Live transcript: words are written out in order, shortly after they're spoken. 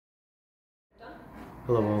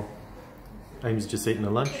Hello all. Amy's just eaten her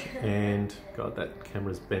lunch and God, that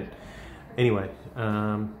camera's bent. Anyway,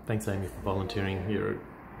 thanks Amy for volunteering. You're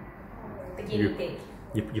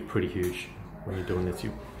pretty huge when you're doing this.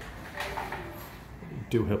 You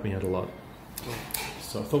do help me out a lot.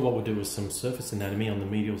 So I thought what we'll do is some surface anatomy on the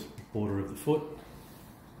medial border of the foot.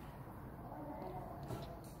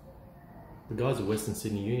 The guys at Western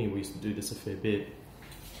Sydney Uni, we used to do this a fair bit.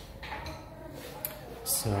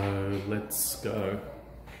 So let's go.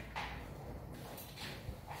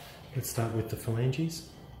 Let's start with the phalanges.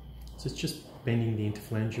 So it's just bending the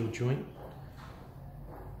interphalangeal joint,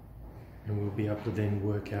 and we'll be able to then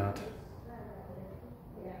work out,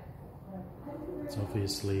 it's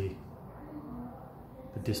obviously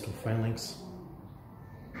the distal phalanx.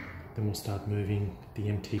 Then we'll start moving the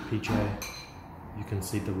MTPJ. You can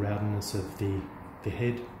see the roundness of the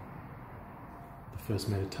head, the first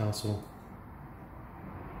metatarsal.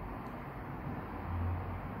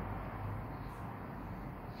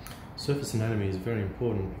 Surface anatomy is very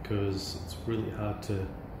important because it's really hard to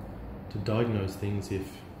diagnose things if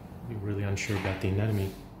you're really unsure about the anatomy.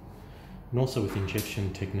 And also with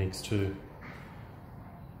injection techniques too,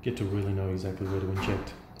 get to really know exactly where to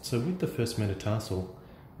inject. So with the first metatarsal,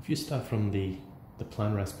 if you start from the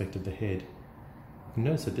plantar aspect of the head, you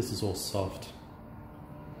notice that this is all soft.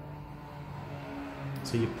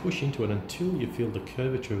 So you push into it until you feel the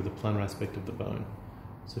curvature of the plantar aspect of the bone.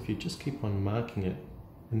 So if you just keep on marking it,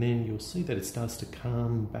 and then you'll see that it starts to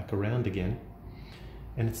come back around again,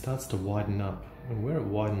 and it starts to widen up. And where it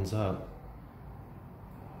widens up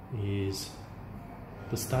is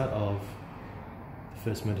the start of the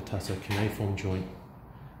first metatarsal cuneiform joint.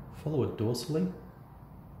 Follow it dorsally.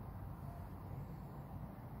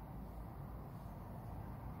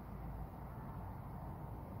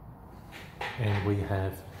 And we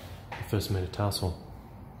have the first metatarsal.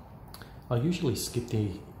 I usually skip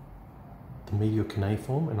the medial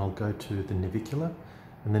cuneiform and I'll go to the navicular,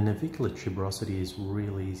 and the navicular tuberosity is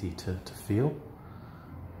really easy to feel,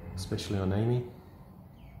 especially on Amy.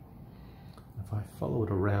 If I follow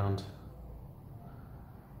it around,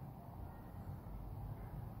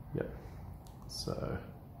 yep, so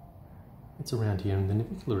it's around here, and the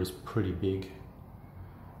navicular is pretty big,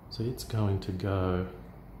 so it's going to go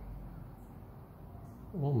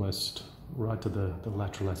almost right to the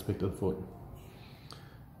lateral aspect of the foot.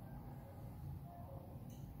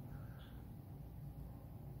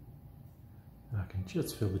 I can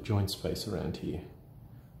just feel the joint space around here.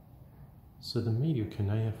 So the medial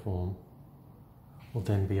cuneiform will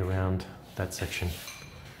then be around that section.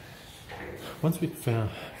 Once we've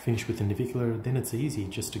finished with the navicular, then it's easy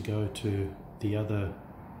just to go to the other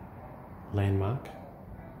landmark.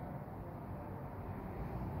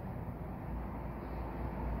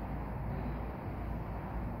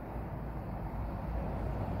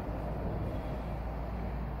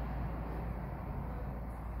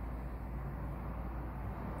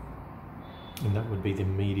 And that would be the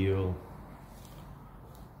medial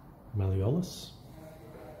malleolus.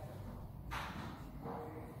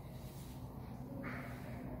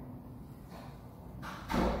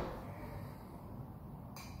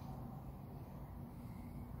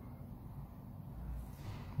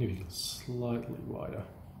 Maybe slightly wider.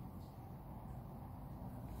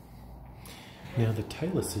 Now the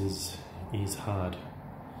talus is hard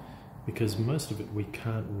because most of it we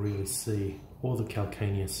can't really see, or the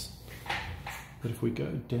calcaneus. But if we go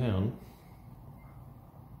down,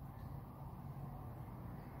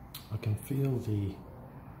 I can feel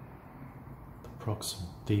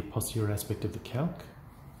the posterior aspect of the calc.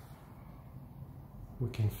 We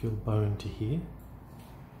can feel bone to here.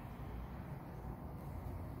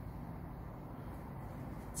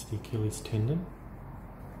 It's the Achilles tendon.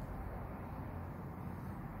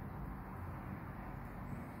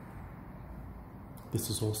 This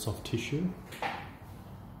is all soft tissue.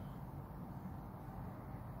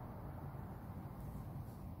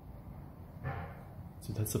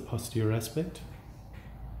 So that's the posterior aspect.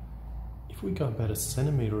 If we go about a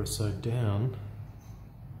centimetre or so down,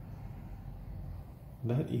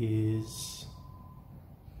 that is,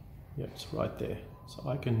 yeah, it's right there. So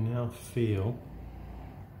I can now feel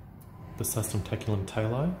the substentaculum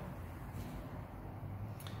tali.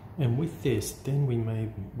 And with this, then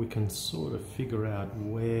we can sort of figure out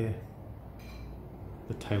where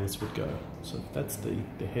the talus would go. So if that's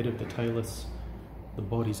the head of the talus, the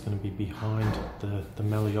body's going to be behind the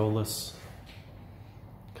malleolus,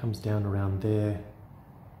 comes down around there,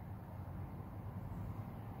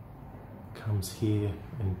 comes here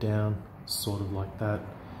and down, sort of like that,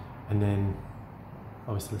 and then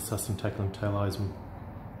obviously the substentaculum tali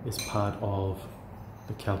is part of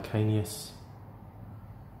the calcaneus,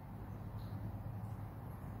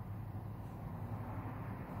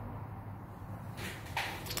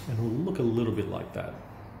 it'll look a little bit like that.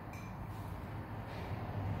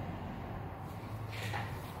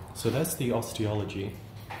 So that's the osteology.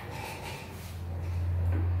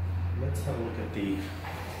 Let's have a look at the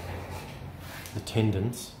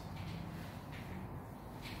tendons.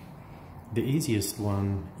 The easiest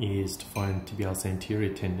one is to find tibialis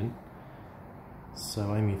anterior tendon.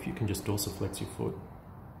 So Amy, if you can just dorsiflex your foot,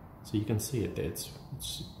 so you can see it there, it's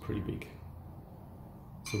pretty big.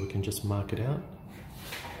 So we can just mark it out,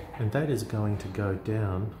 and that is going to go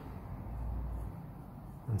down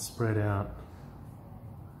and spread out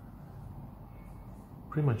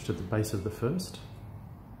pretty much to the base of the first.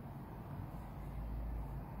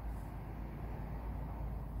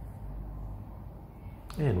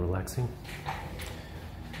 And relaxing.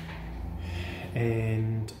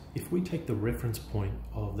 And if we take the reference point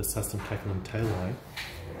of the substentaculum tali,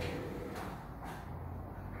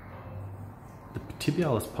 the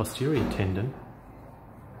tibialis posterior tendon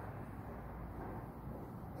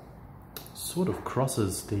sort of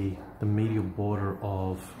crosses the medial border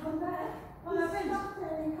of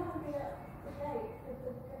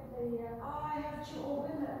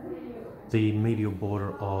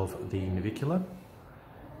the navicular.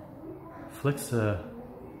 Flexor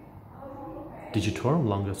Digitorum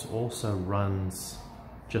longus also runs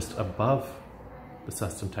just above the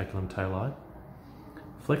substentaculum tali.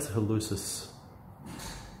 Flexor hallucis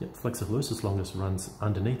longus runs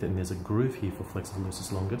underneath it, and there's a groove here for flexor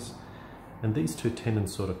hallucis longus. And these two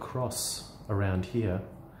tendons sort of cross around here,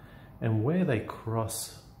 and where they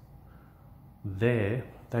cross there,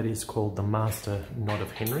 that is called the master knot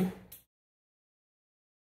of Henry.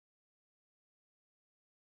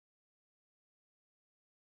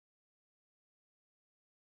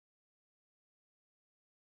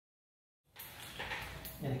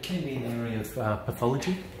 And it can be in the area of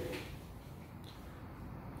pathology.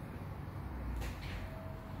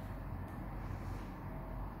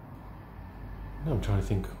 Now I'm trying to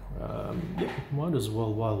think, yeah, might as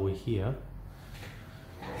well while we're here.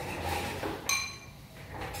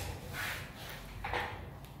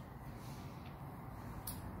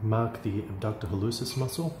 Mark the abductor hallucis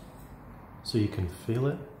muscle so you can feel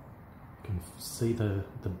it. You can see the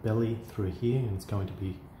belly through here, and it's going to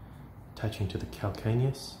be attaching to the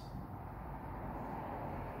calcaneus.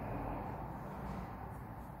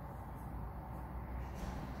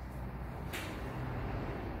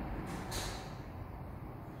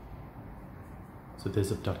 So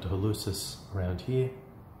there's abductor hallucis around here.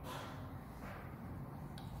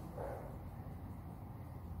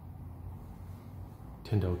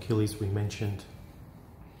 Tendo Achilles we mentioned.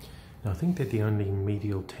 Now I think they're the only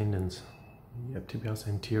medial tendons. You have tibialis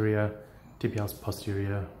anterior, tibialis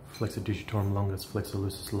posterior, flexor digitorum longus, flexor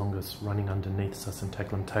hallucis longus running underneath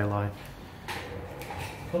substentaculum tali.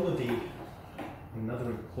 Probably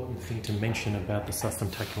another important thing to mention about the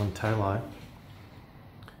substentaculum tali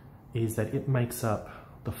is that it makes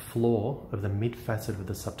up the floor of the mid facet of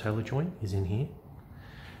the subtalar joint is in here.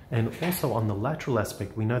 And also on the lateral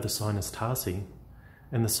aspect, we know the sinus tarsi,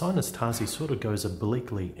 and the sinus tarsi sort of goes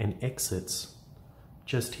obliquely and exits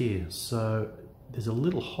just here. So there's a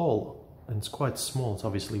little hole, and it's quite small. It's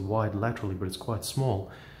obviously wide laterally, but it's quite small.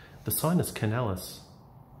 The sinus canalis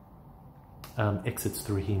exits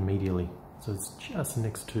through here medially. So it's just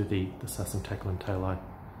next to the substentaculum tali.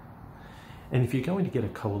 And if you're going to get a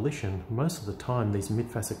coalition, most of the time these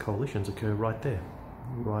mid-facet coalitions occur right there,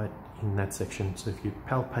 right in that section. So if you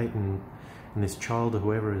palpate and this child or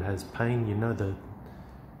whoever has pain, you know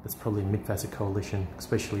that's probably a mid-facet coalition,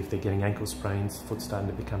 especially if they're getting ankle sprains, foot starting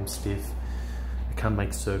to become stiff, they can't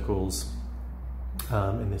make circles,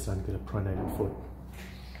 and they're starting to get a pronated foot.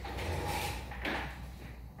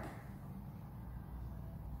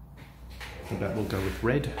 For that we'll go with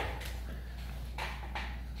red.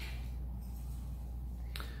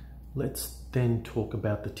 Let's then talk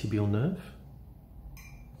about the tibial nerve.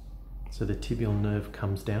 So the tibial nerve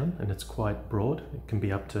comes down, and it's quite broad. It can be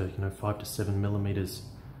up to 5 to 7 millimeters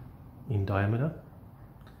in diameter.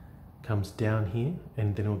 Comes down here,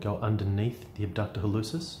 and then it will go underneath the abductor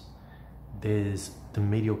hallucis. There's the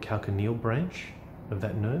medial calcaneal branch of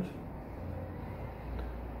that nerve.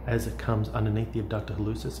 As it comes underneath the abductor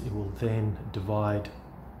hallucis, it will then divide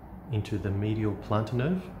into the medial plantar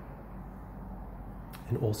nerve,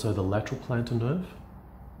 and also the lateral plantar nerve.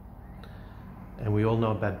 And we all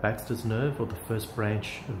know about Baxter's nerve, or the first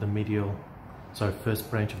branch of the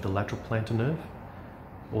lateral plantar nerve.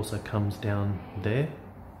 Also comes down there.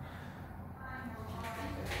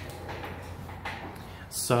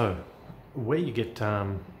 So where you get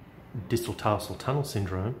distal tarsal tunnel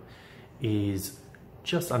syndrome is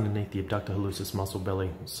just underneath the abductor hallucis muscle belly.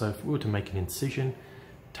 So if we were to make an incision,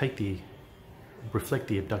 reflect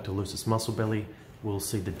the abductor lucis muscle belly, we'll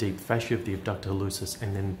see the deep fascia of the abductor lucis,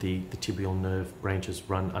 and then the tibial nerve branches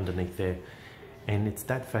run underneath there. And it's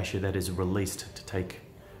that fascia that is released to take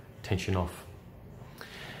tension off.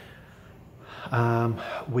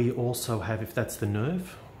 We also have, if that's the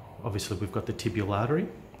nerve, obviously we've got the tibial artery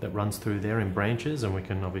that runs through there in branches, and we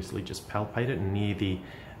can obviously just palpate it. And near the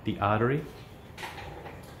artery,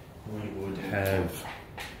 we would have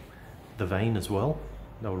the vein as well.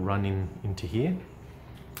 They'll run into here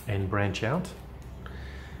and branch out.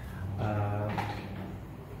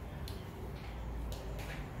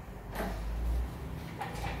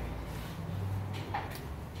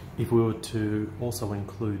 If we were to also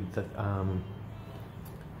include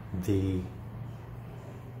the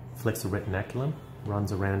Flexor Retinaculum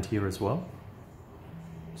runs around here as well,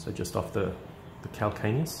 so just off the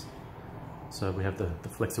calcaneus. So we have the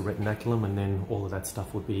Flexor Retinaculum, and then all of that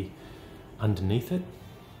stuff would be underneath it.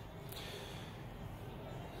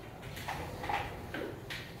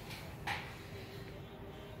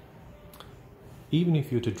 Even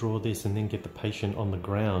if you were to draw this and then get the patient on the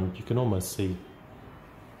ground, you can almost see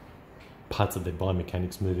parts of their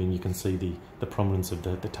biomechanics moving. You can see the prominence of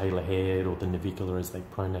the talar head or the navicular as they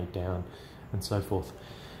pronate down and so forth.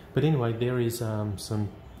 But anyway, there is some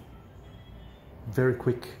very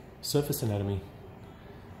quick surface anatomy.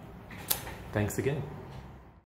 Thanks again.